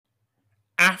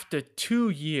After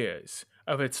 2 years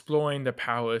of exploring the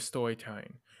power of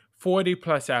storytelling, 40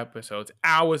 plus episodes,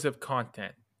 hours of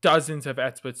content, dozens of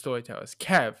expert storytellers,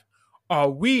 Kev, are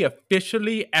we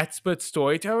officially expert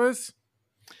storytellers?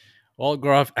 Well,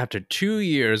 Gruff, after 2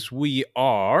 years, we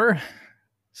are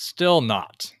still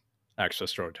not extra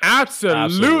storytellers.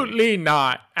 Absolutely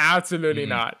not. Absolutely Mhm.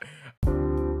 not.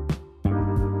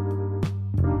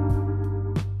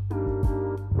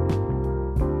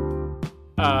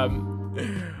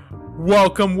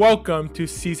 Welcome to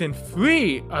season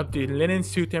 3 of the Linen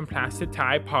Suit and Plastic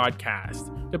Tie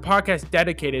podcast, the podcast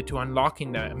dedicated to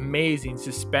unlocking the amazing,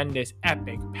 stupendous,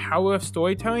 epic power of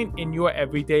storytelling in your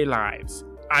everyday lives.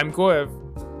 I'm Gaurav.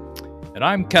 And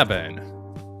I'm Kevin.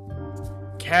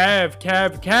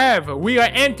 Kev, we are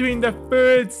entering the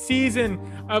 3rd season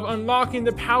of unlocking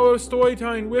the power of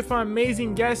storytelling with our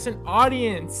amazing guests and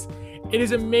audience. It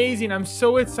is amazing. I'm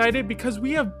so excited because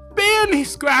we have barely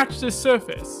scratched the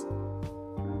surface.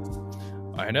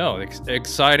 I know,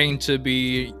 exciting to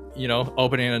be,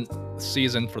 opening a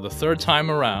season for the 3rd time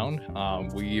around.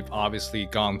 We've obviously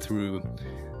gone through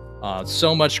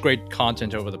so much great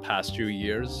content over the past 2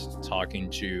 years, talking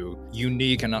to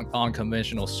unique and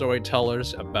unconventional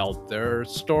storytellers about their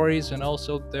stories and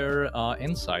also their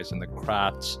insights and the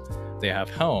crafts they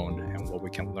have honed and what we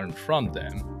can learn from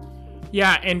them.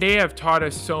 Yeah, and they have taught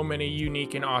us so many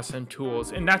unique and awesome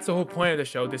tools. And that's the whole point of the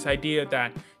show, this idea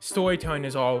that storytelling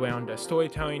is all around us.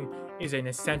 Storytelling is an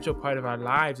essential part of our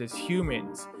lives as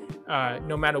humans,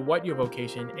 no matter what your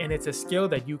vocation. And it's a skill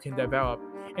that you can develop.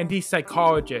 And these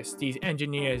psychologists, these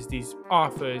engineers, these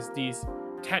authors, these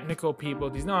technical people,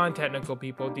 these non-technical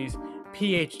people, these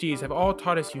PhDs have all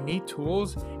taught us unique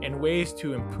tools and ways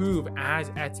to improve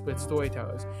as expert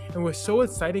storytellers. And we're so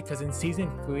excited because in season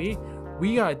 3,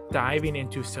 we are diving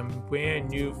into some brand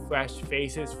new, fresh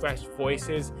faces, fresh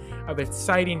voices of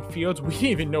exciting fields we didn't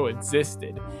even know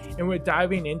existed. And we're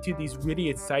diving into these really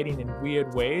exciting and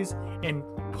weird ways and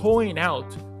pulling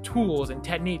out tools and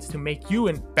techniques to make you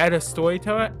a better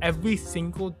storyteller every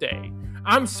single day.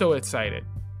 I'm so excited.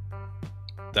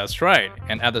 That's right.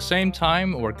 And at the same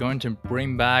time, we're going to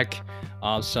bring back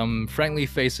some friendly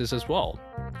faces as well.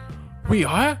 We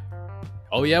are?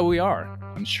 Oh yeah, we are.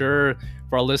 I'm sure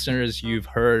for our listeners, you've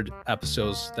heard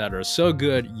episodes that are so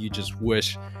good, you just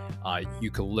wish you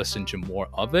could listen to more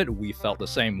of it. We felt the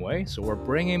same way. So we're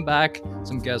bringing back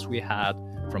some guests we had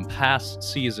from past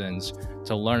seasons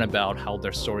to learn about how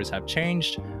their stories have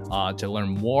changed, to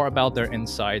learn more about their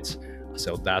insights.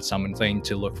 So that's something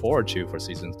to look forward to for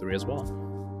season 3 as well.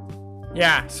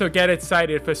 Yeah, so get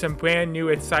excited for some brand new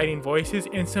exciting voices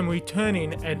and some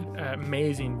returning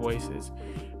amazing voices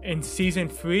in season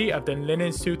 3 of the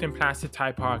Linen Suit and Plastic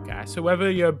Tie podcast. So whether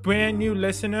you're a brand new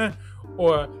listener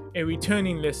or a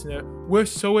returning listener, we're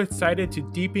so excited to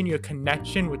deepen your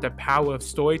connection with the power of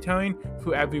storytelling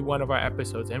through every one of our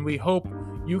episodes. And we hope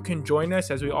you can join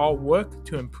us as we all work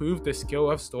to improve the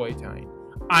skill of storytelling.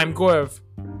 I'm Gaurav.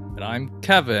 And I'm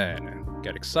Kevin.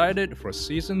 Get excited for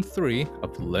season 3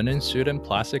 of Linen Suit and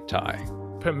Plastic Tie.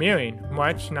 Premiering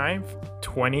March 9th,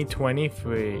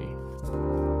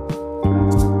 2023.